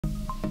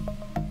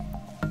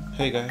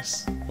Hey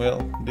guys,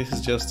 well, this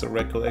is just a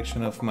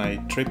recollection of my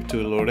trip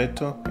to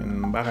Loreto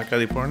in Baja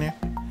California.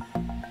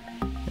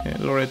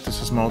 Loreto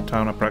is a small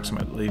town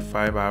approximately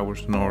 5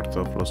 hours north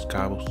of Los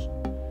Cabos.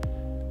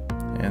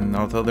 And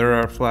although there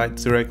are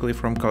flights directly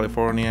from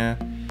California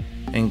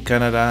and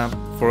Canada,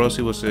 for us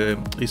it was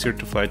easier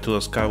to fly to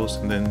Los Cabos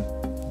and then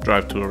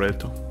drive to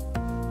Loreto.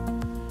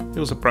 It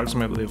was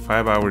approximately a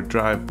 5-hour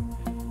drive,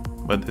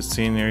 but the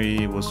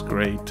scenery was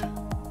great,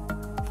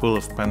 full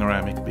of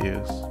panoramic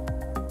views.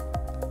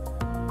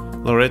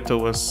 Loreto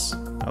was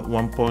at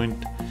one point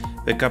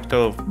the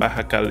capital of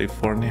Baja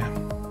California.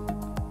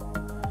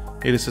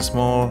 It is a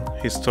small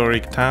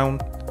historic town,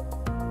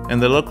 and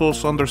the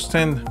locals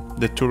understand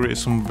the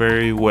tourism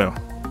very well.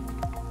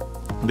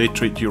 They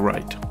treat you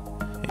right.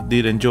 I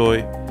did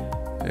enjoy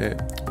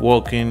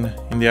walking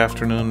in the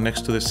afternoon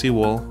next to the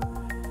seawall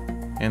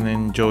and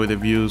enjoy the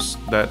views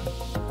that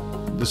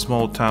the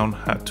small town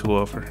had to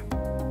offer.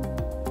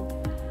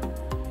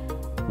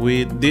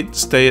 We did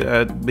stay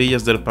at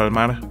Villas del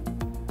Palmar,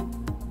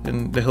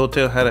 and the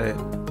hotel had a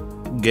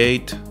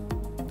gate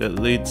that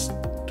leads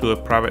to a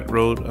private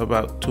road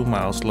about 2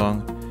 miles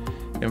long,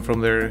 and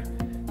from there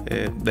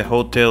the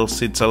hotel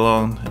sits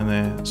alone in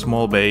a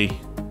small bay.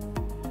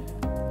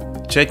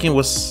 Check-in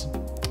was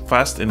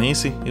fast and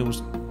easy. It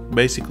was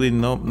basically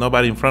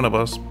nobody in front of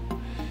us,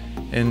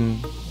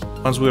 and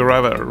once we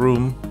arrived at our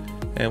room,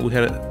 we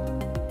had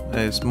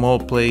a small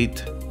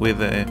plate with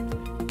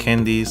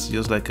candies,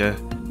 just like a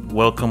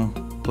welcome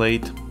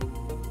plate.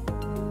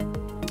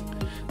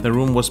 The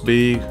room was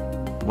big,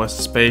 was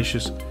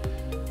spacious.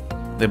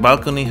 The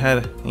balcony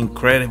had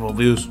incredible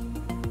views,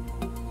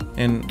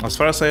 and as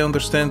far as I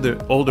understand,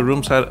 all the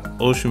rooms had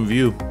ocean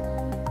view.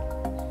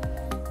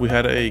 We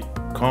had a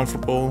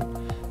comfortable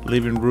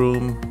living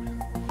room,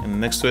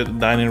 and next to it a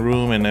dining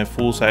room and a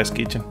full-size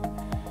kitchen,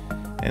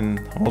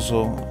 and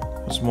also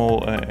a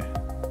small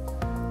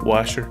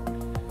washer.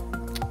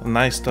 A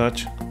nice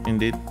touch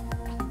indeed.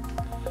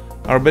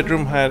 Our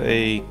bedroom had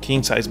a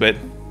king-size bed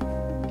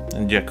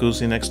and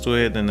jacuzzi next to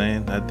it, and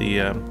then at the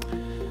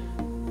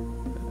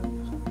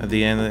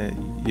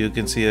end you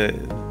can see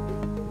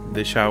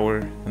the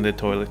shower and the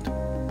toilet.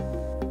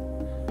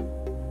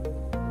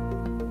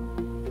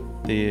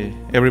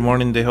 Every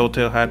morning the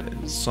hotel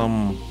had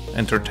some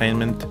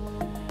entertainment,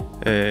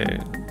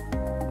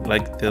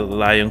 like the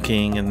Lion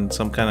King and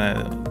some kind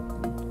of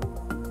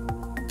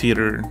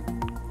theater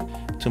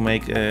to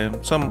make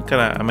some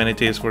kind of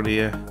amenities for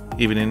the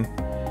evening.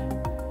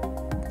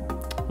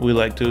 We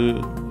like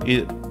to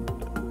eat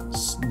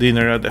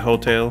dinner at the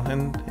hotel,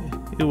 and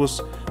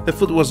the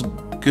food was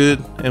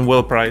good and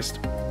well priced.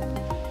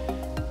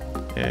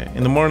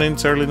 In the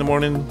mornings, early in the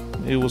morning,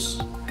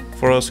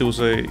 for us it was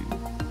a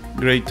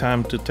great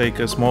time to take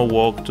a small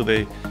walk to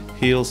the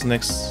hills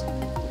next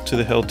to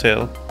the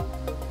hotel.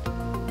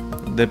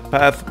 The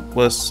path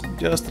was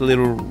just a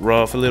little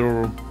rough, a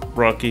little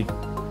rocky.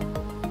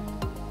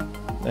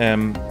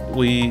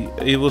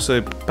 It was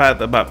a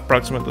path about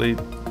approximately,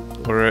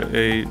 or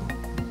a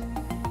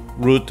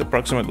route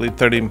approximately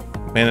 30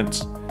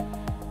 minutes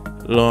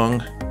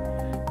long,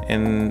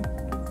 and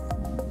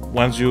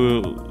once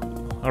you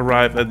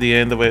arrive at the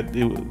end of it,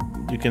 you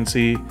can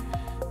see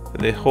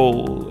the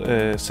whole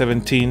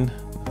 17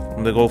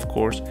 on the golf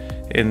course,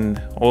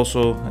 and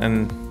also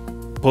a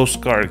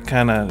postcard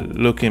kind of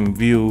looking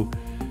view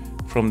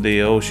from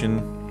the ocean.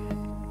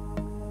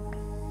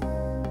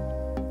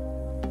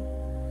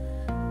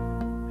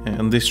 And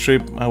on this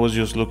trip I was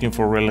just looking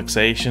for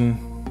relaxation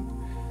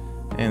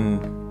and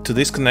to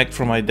disconnect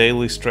from my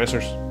daily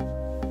stressors.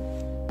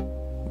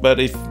 But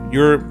if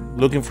you're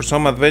looking for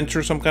some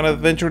adventure, some kind of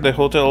adventure, the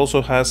hotel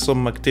also has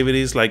some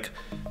activities like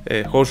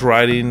horse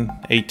riding,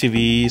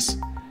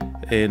 ATVs,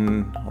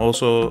 and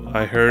also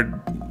I heard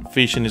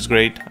fishing is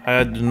great.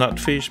 I do not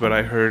fish, but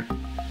I heard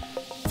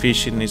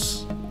fishing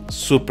is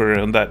super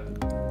on that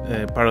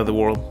part of the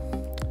world.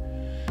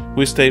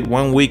 We stayed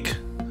 1 week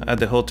at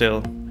the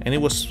hotel, and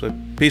it was a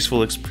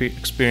peaceful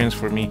experience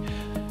for me.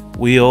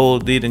 We all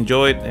did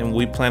enjoy it, and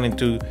we planning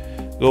to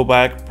go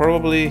back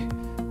probably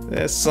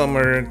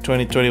summer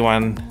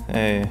 2021,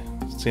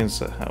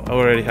 since I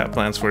already have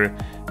plans for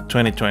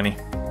 2020.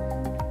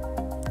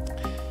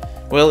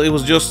 Well, it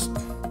was just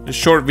a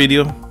short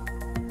video.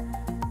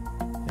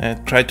 I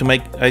tried to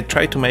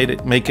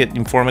make it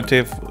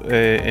informative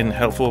and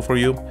helpful for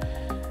you.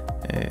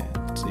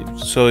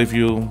 So if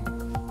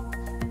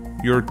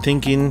you're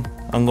thinking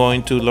on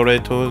going to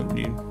Loreto,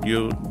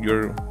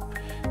 you're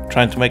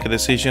trying to make a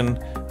decision,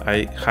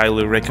 I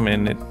highly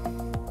recommend it.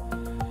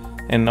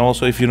 And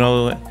also, if you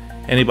know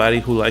anybody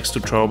who likes to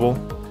travel,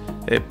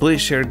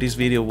 please share this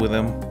video with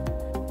them.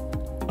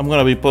 I'm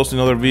gonna be posting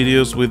other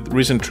videos with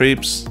recent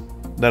trips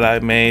that I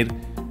made,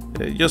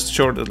 just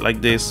short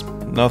like this,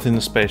 nothing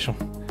special.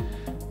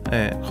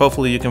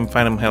 Hopefully you can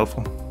find them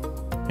helpful.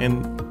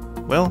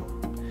 And well,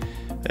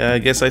 I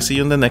guess I see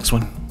you in the next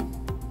one.